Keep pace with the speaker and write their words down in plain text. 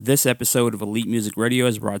This episode of Elite Music Radio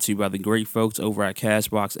is brought to you by the great folks over at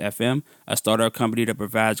Castbox FM, a startup company that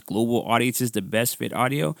provides global audiences the best fit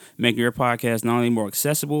audio, making your podcast not only more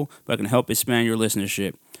accessible, but can help expand your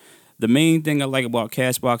listenership. The main thing I like about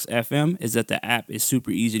Castbox FM is that the app is super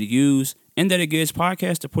easy to use and that it gives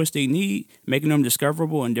podcasts the push they need, making them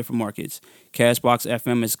discoverable in different markets. Castbox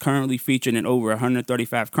FM is currently featured in over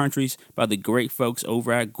 135 countries by the great folks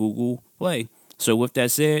over at Google Play. So with that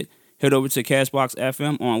said, head over to Castbox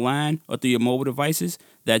FM online or through your mobile devices.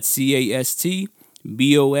 That's castbox.fm.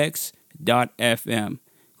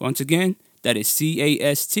 Once again, that is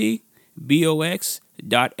castbox.fm.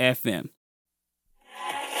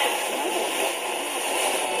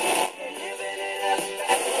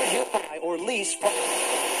 Or lease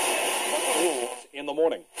in the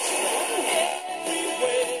morning.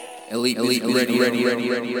 Elite ready.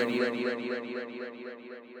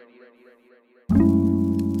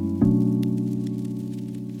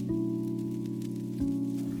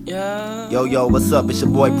 Yo, what's up? It's your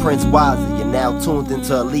boy Prince Wazzy. You're now tuned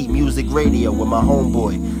into Elite Music Radio with my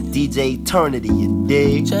homeboy, DJ Eternity, you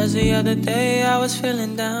dig? Just the other day I was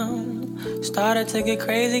feeling down. Started to get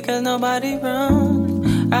crazy cause nobody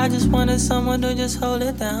around. I just wanted someone to just hold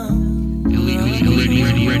it down.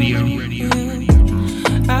 Elite Radio.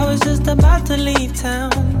 I was just about to leave town.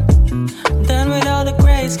 Done with all the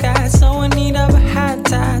gray skies, so in need of a hot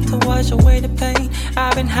tide to wash away the pain.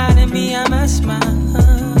 I've been hiding behind my smile.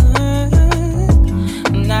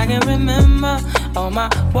 And I can remember all my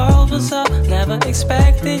world was up. Never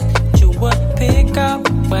expected you would pick up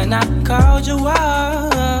when I called you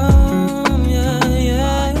up.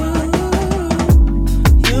 Yeah.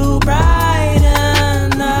 You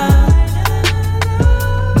brighten up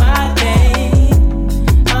my day.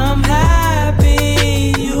 I'm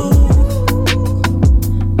happy you,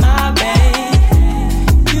 my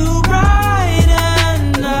babe. You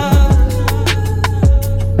brighten up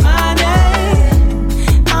my day.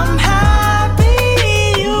 I'm happy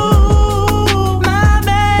you, my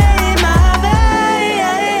babe, my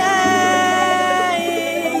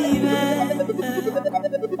babe.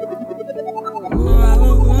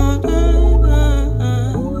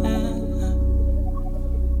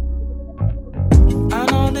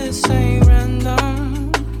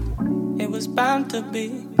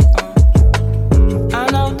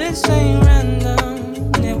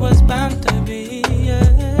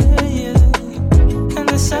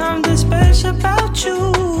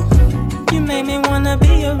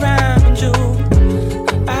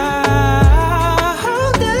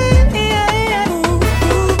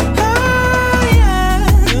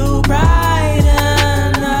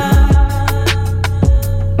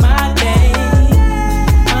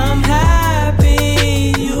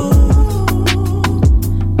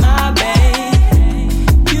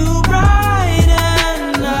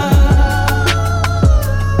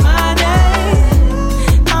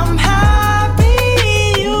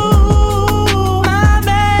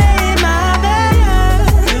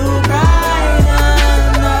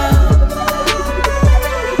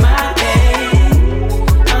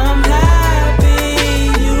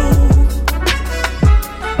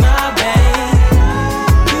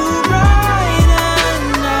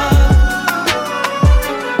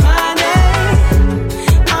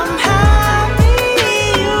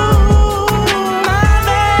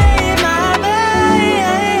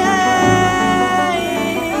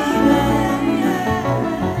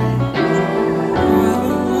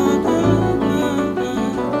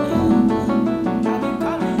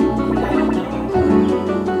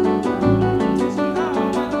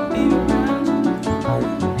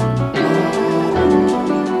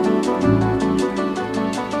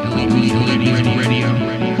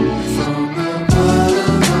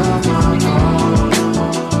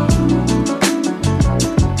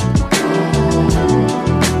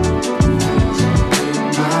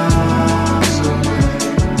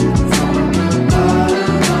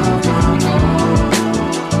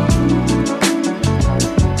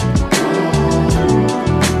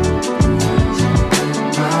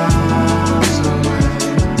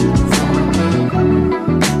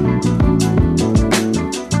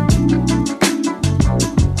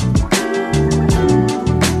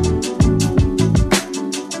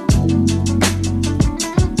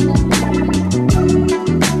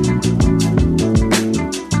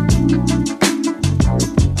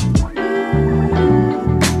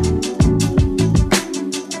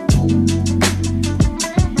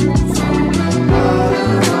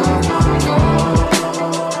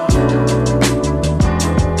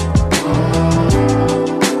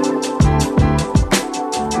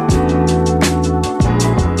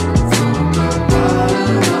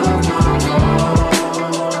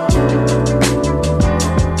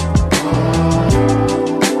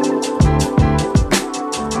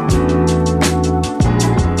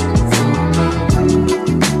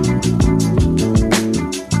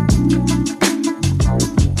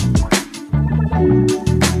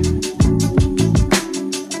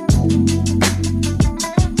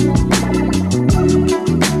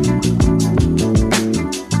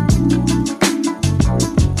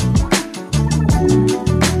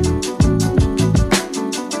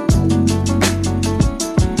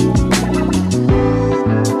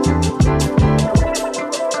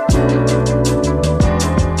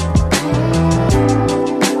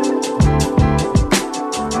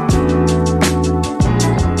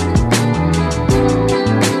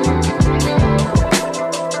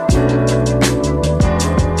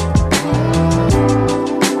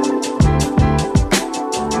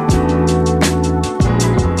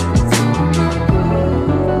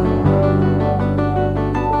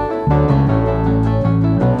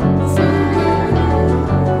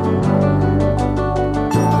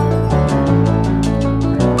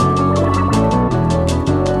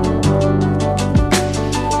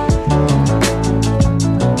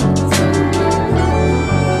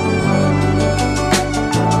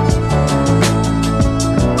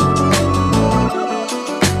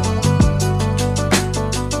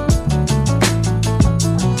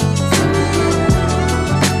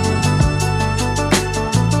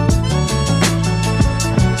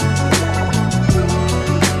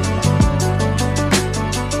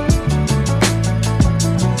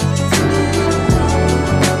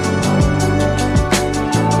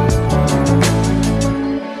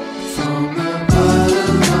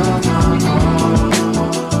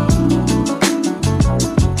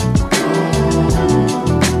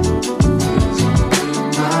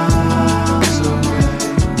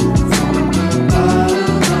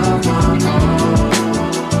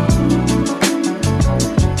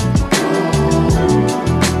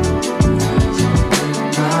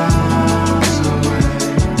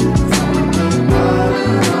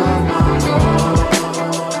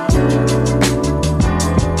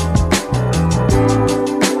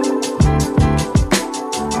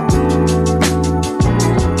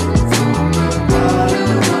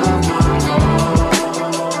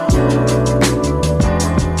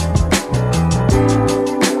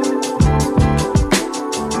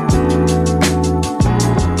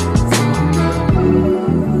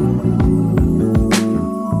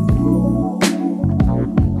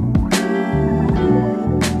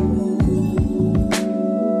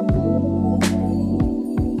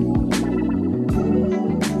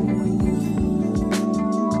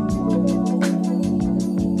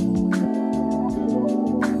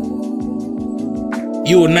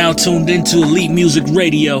 You are now tuned into Elite Music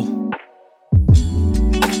Radio.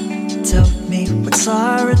 Tell me what's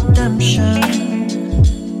our redemption?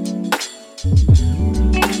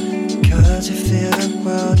 'Cause you feel the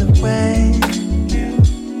world away,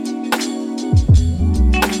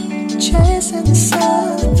 chasing the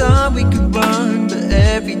sun. Thought we could run, but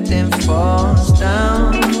everything falls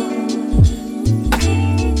down.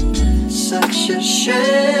 Such a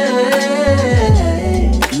shame.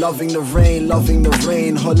 Loving the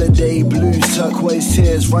rain, holiday blues, turquoise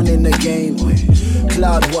tears running again.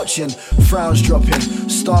 Cloud watching, frowns dropping,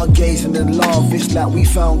 stargazing in love. It's like we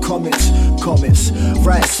found comets,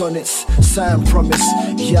 write sonnets, sign promise.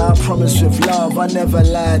 Yeah, I promise with love, I never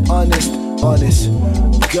lied, honest.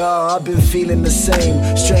 Girl, I've been feeling the same.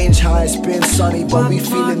 Strange how it's been sunny, but we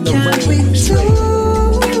feeling the rain.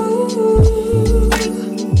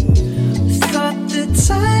 Thought the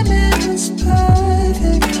timing was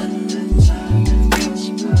perfect.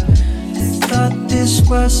 Thought this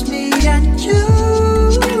was me and you.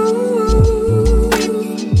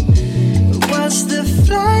 Was the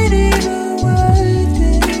flight even worth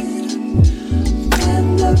it? When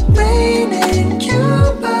the rain in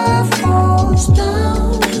Cuba falls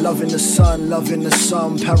down. Loving the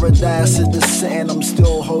sun, paradise is the setting. I'm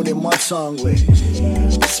still holding my tongue with.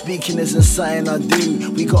 Speaking isn't something I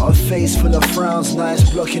do. We got a face full of frowns, now it's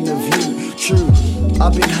blocking the view. True,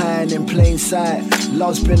 I've been hiding in plain sight.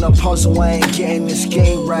 Love's been a puzzle, I ain't getting this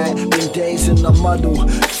game right. Been days in the muddle,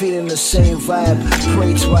 feeling the same vibe.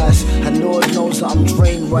 Pray twice, and Lord knows that I'm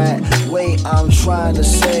drained right. Wait, I'm trying to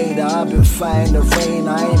say that I've been fighting the rain. I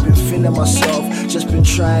ain't been feeling myself, just been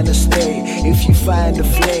trying to stay. If you find the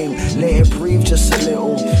flame, let it breathe just a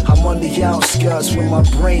little. I'm on the outskirts with my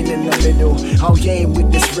brain in the middle. I'll game with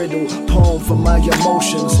this riddle, poem for my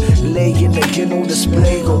emotions. Lay in the ginnel,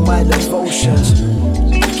 display all my devotions.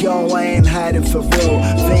 Yo, I ain't hiding for real.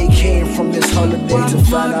 They came from this holiday to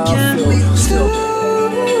find out how I feel. Still.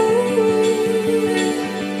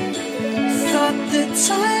 Thought the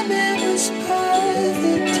timing was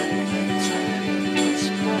perfect.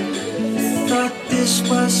 Thought this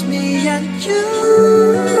was me and you.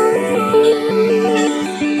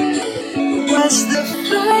 Was the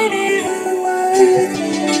flight even worth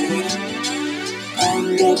it? And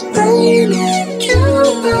the rain in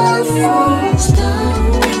Cuba falls down.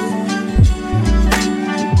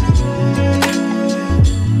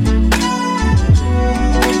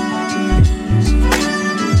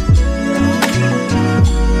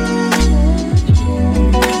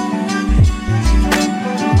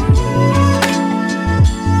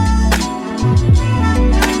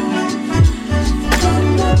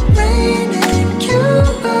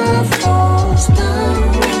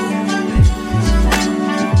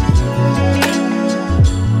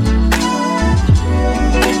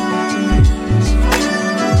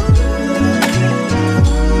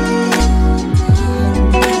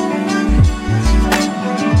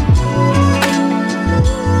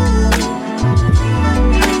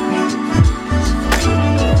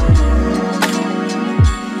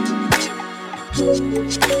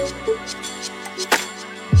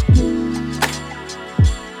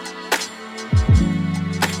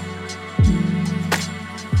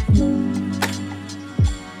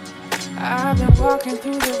 I've been walking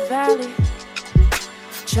through the valley,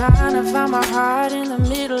 trying to find my heart in the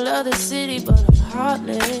middle of the city, but I'm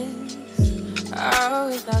heartless. Oh,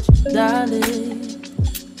 without you, darling.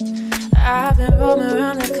 I've been roaming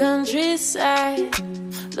around the countryside,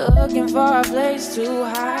 looking for a place to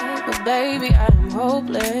hide, but baby, I am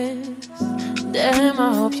hopeless. Damn,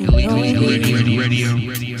 I hope you know it.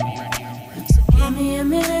 So give me a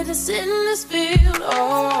minute to sit in this field.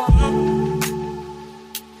 Oh,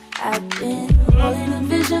 I've been rolling in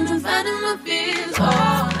visions and finding my fears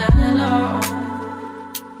all night long.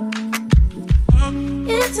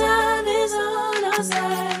 If time is on our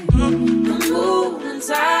side, the moon and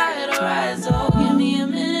tide are rise. So give me a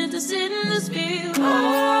minute to sit in this field. Oh,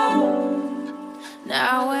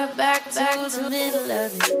 now we're back to the middle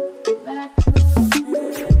of it.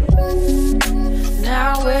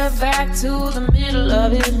 Now we're back to the middle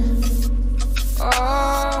of it.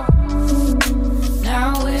 Oh,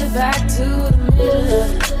 now we're back to the middle of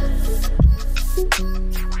it.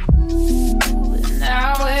 Now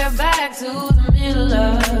we're back to the middle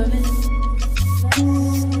of it.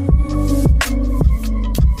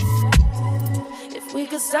 If we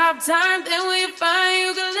could stop time, then we'd find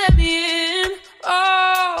you could let me in.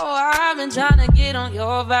 Oh, I've been trying to get on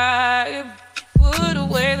your vibe. Put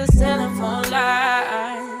away the telephone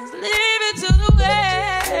lines. Leave it to the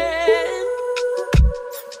wind.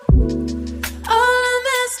 All I'm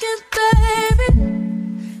asking, baby,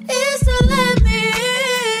 is to let me in.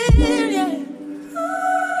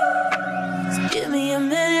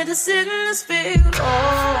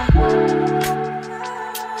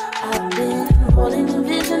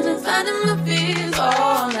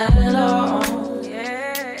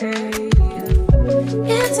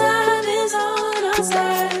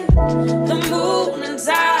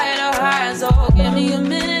 eyes. Oh, give me a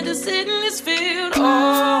minute to sit in this field.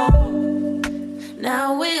 Oh,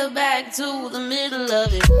 now we're back to the middle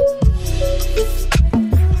of it.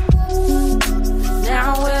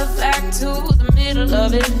 Now we're back to the middle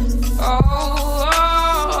of it. Oh,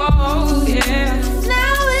 oh, yeah.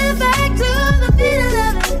 Now we're back to the middle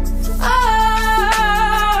of it. Oh,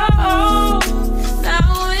 now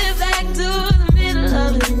we're back to the middle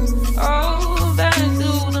of it. Oh, back to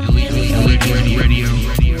the middle of it.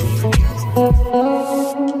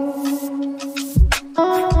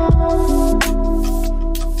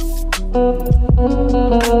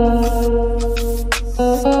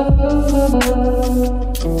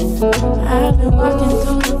 I've been walking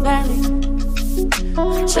through the valley,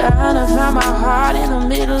 trying to find my heart in the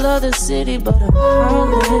middle of the city, but I'm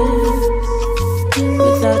homeless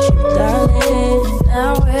without you, darling.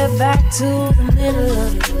 Now we're back to the middle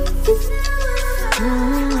of it.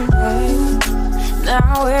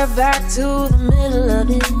 Now we're back to the middle of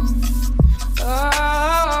it. Oh,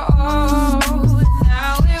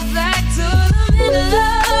 now we're back to the middle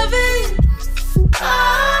of it. Oh,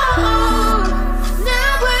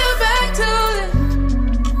 now we're back to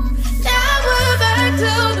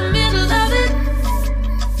the middle of it.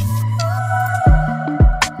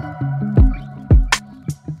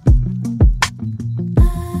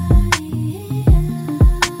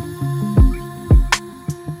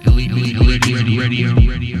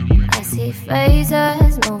 I see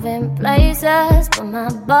faces moving places, but my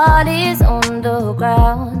body's on the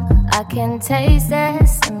ground. I can taste that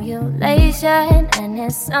stimulation, and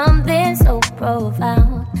it's something so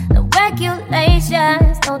profound. No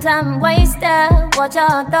regulations, no time wasted. Watch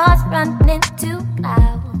our thoughts run into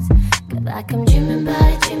clouds. 'Cause like I'm dreaming about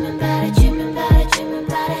it, dreaming about it, dreaming about it, dreaming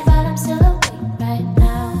about it, but I'm still awake right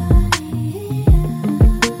now.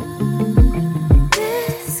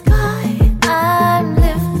 This sky I'm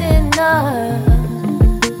lifting up,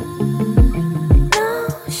 no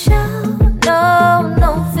shell, no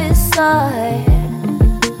fistfight.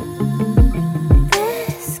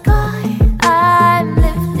 This sky I'm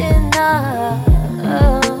lifting up, no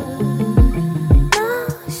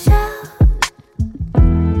shell.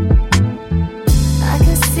 I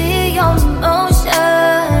can see your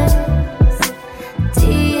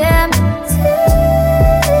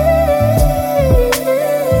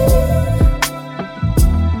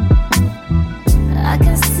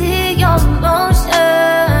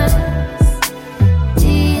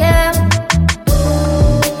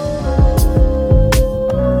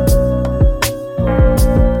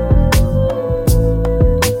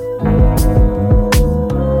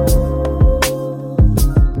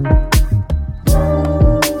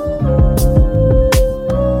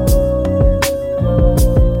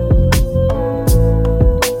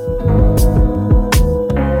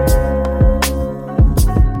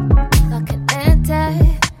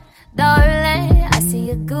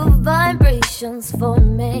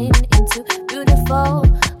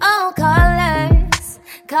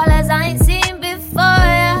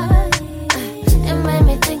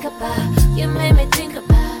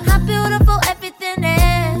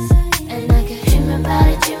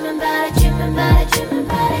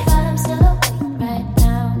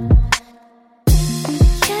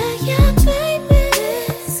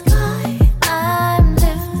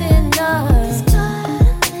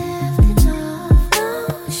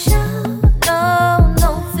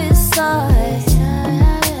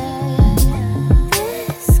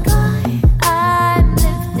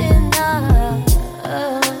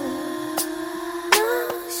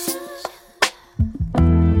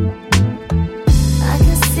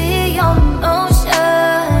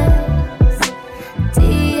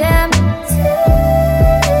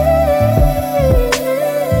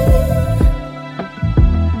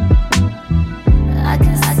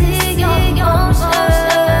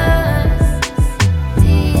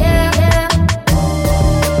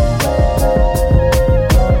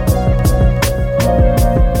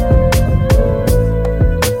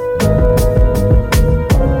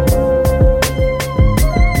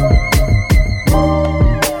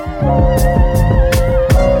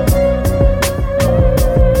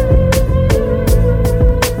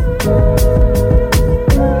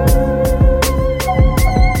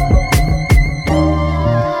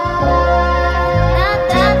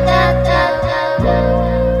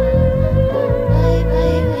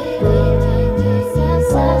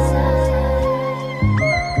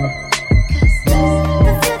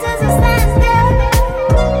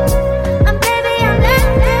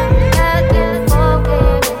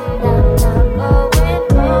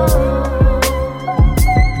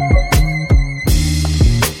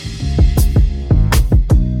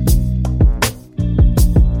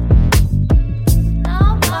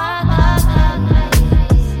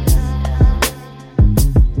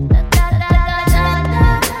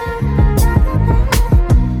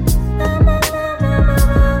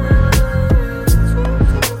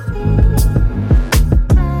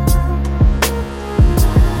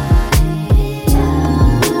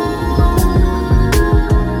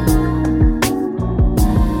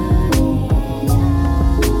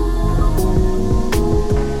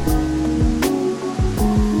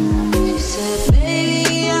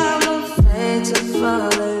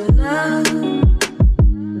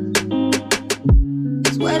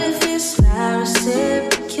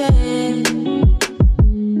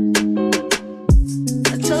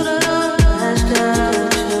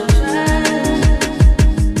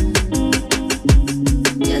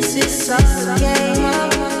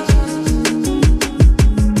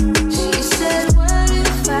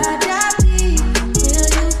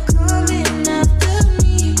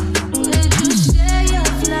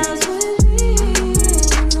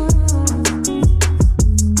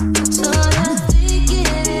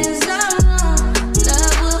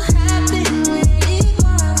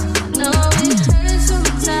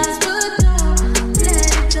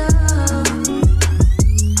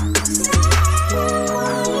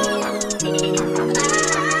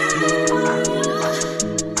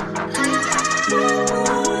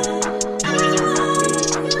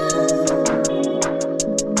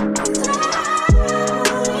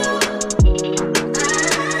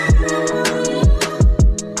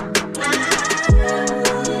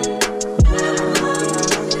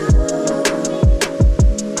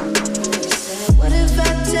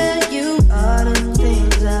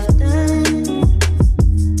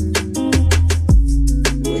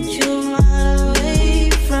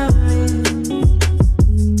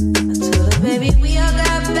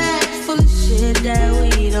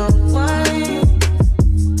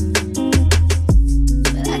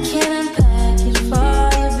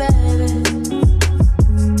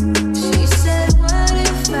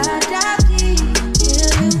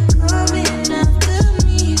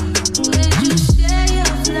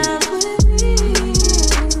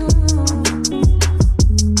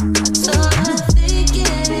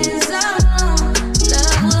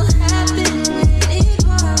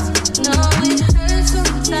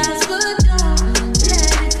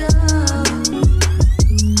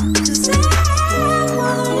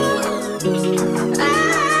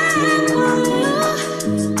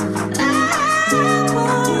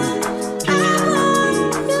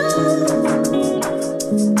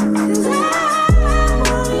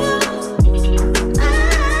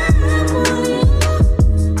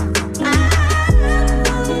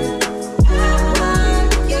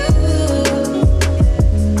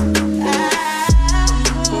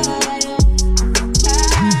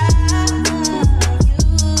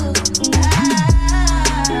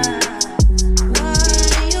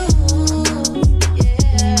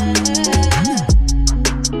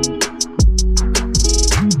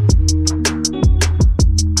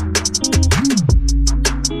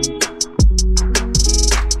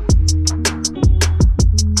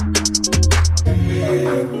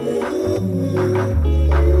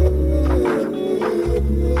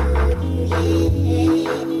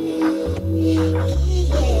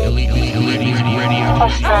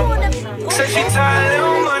Said she tired,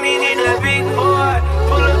 little money, need that big boy.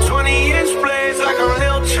 Pull up 20-inch blades like I'm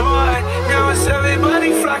Lil Troy. Now it's everybody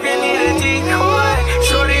flocking, need a decoy.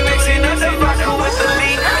 Shorty mixing up the vodka with the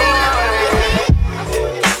liquor.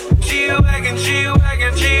 G-Wagon,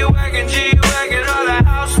 G-Wagon, G-Wagon, G-Wagon. All the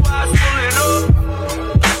housewives pulling up.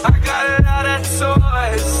 I got a lot of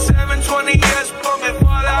toys. 720S pumping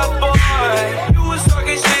Fall Out Boy. You was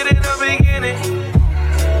talking shit in the beginning.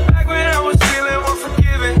 Back when I was feeling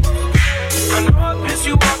unforgiving. I know I pissed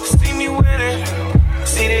you off to see me winning.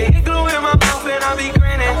 See the hit glue in my mouth and I be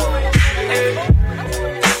grinning. Yeah.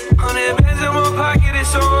 100 bands in my pocket,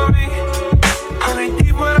 it's on me. 100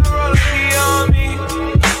 deep when I roll it on me.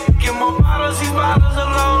 Get more bottles, these bottles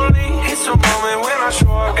are lonely. It's a moment when I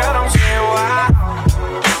show up, God, I'm saying wow.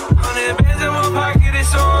 100 bands in my pocket,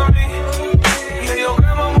 it's on me. Yeah, your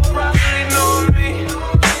grandma will probably know me.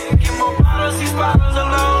 Get more bottles, these bottles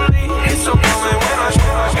are lonely. It's a moment when I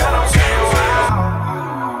show up, God, I'm saying wow.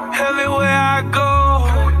 Everywhere I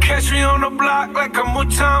go, catch me on the block like a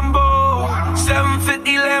Mutombo.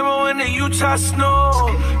 750 Lambo in the Utah snow.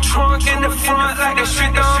 Trunk in the front like a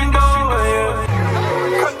shit Dumbo.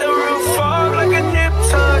 Yeah. Cut the roof off like a nip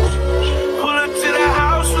tuck. Pull up to the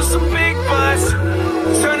house with some big butts.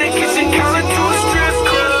 Turn the kitchen counter to a strip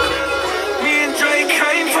club. Me and Drake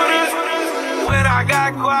came for the. When I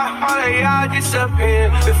got quiet, all of y'all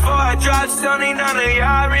disappeared. Before I dropped Sony, none of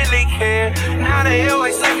y'all really care. Now they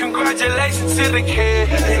always say congratulations to the kid.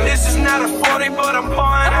 And this is not a 40, but I'm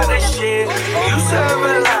pouring out this shit. Used to have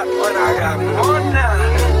a lot, but I got more now.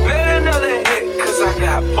 Made another hit, cause I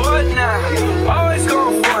got bored now. Always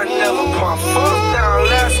going for it, never pump fourth down.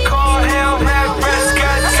 Last call, Hail Mary,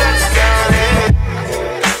 Prescott, touchdown.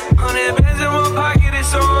 100 bands in my pocket,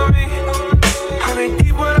 it's on me. 100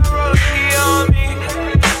 deep when I roll it on me.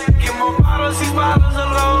 Get more bottles, these bottles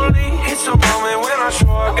are lonely. It's a moment when I show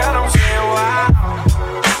up, God, I'm saying wow.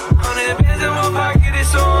 100 bands in my pocket,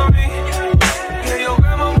 it's on me. Yeah, your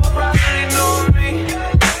grandma will probably know me.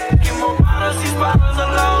 Get more bottles, these bottles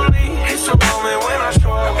are lonely. It's a moment when I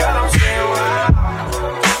show up, God, I'm saying wow.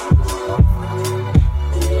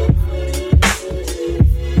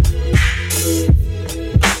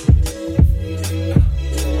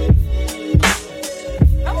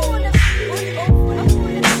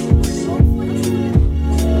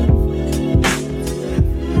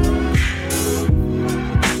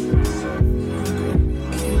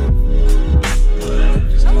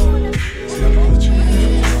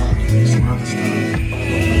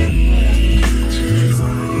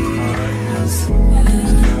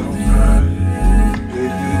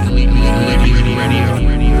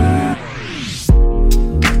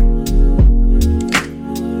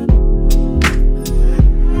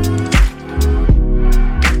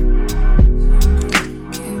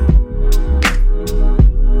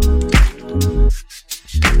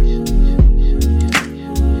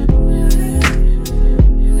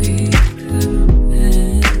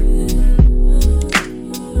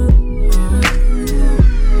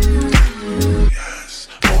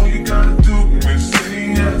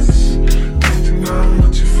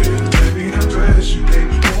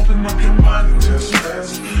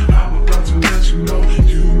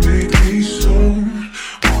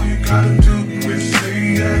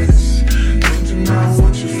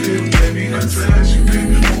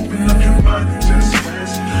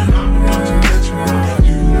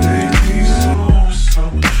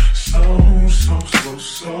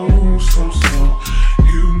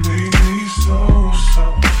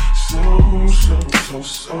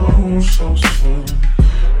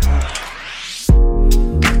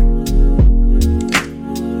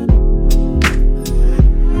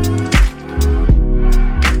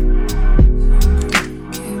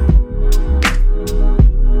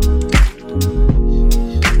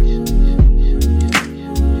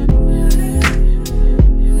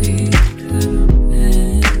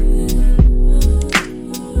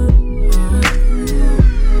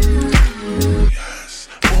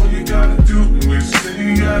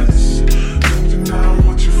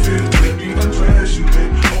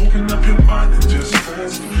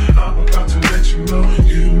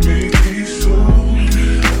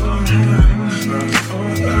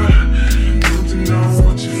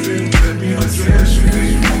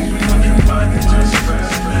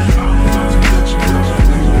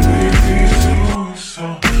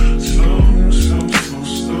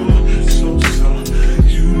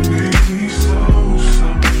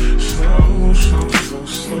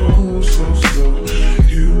 So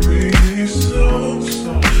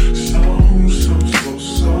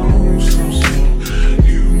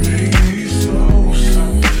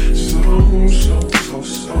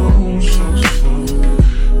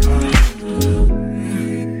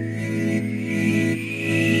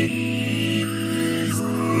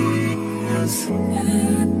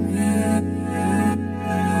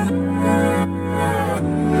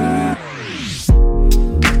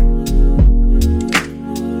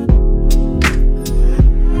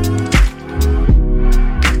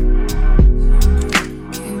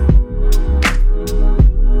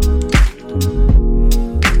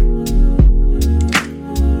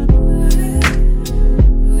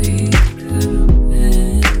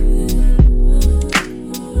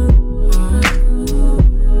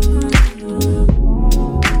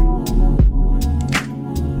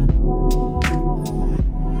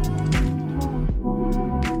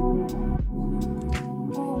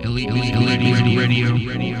Elite Radio. Elite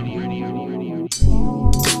Radio.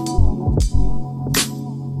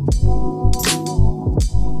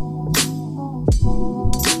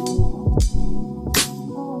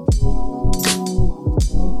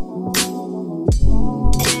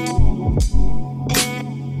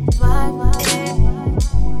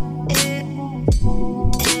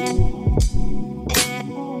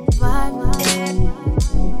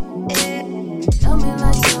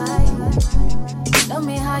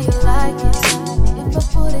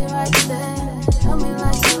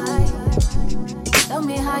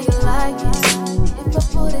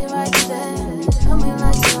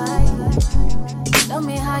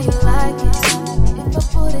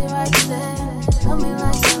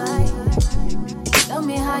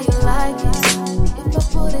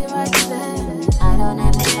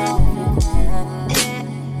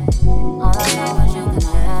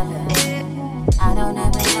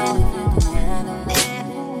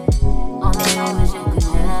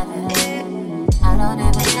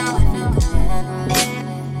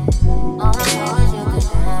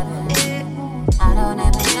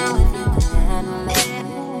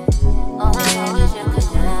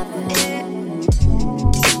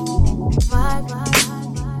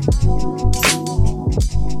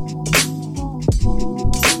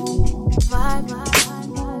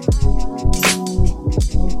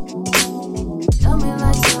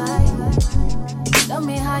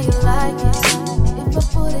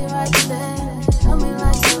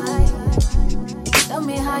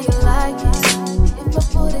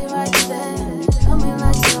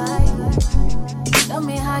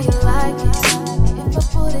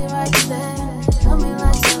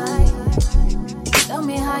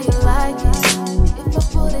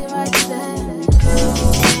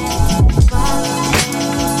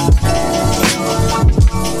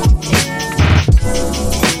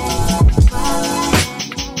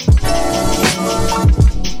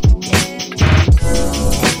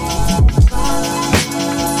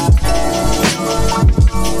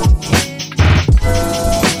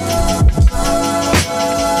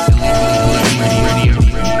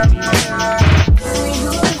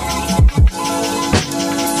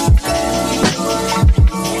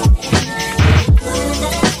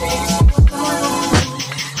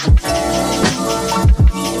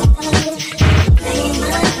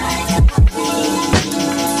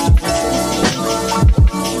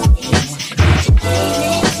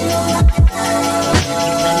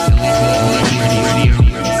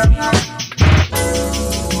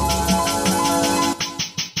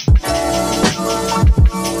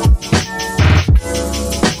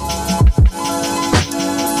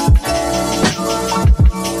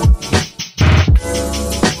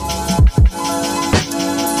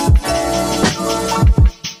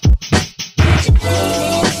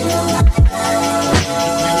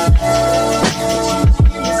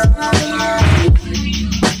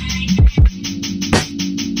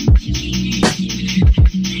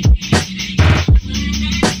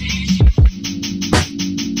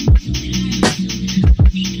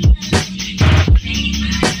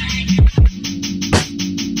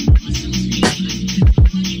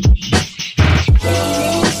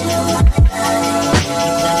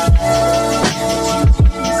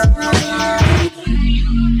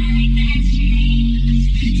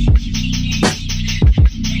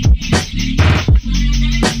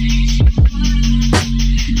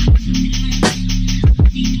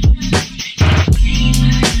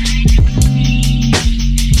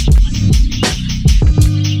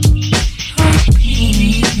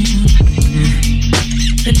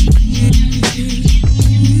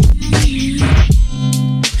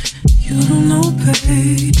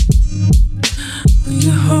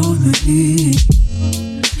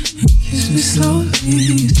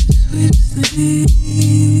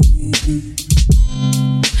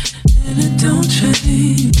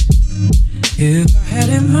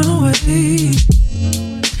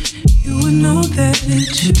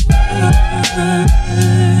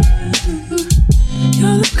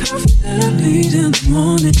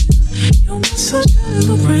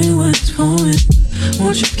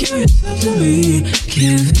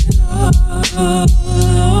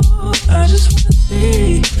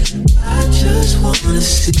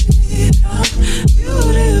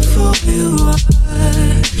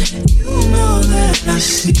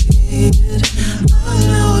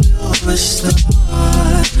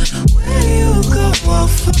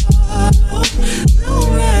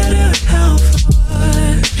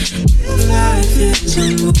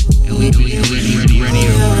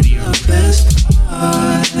 Best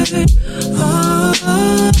part. Oh.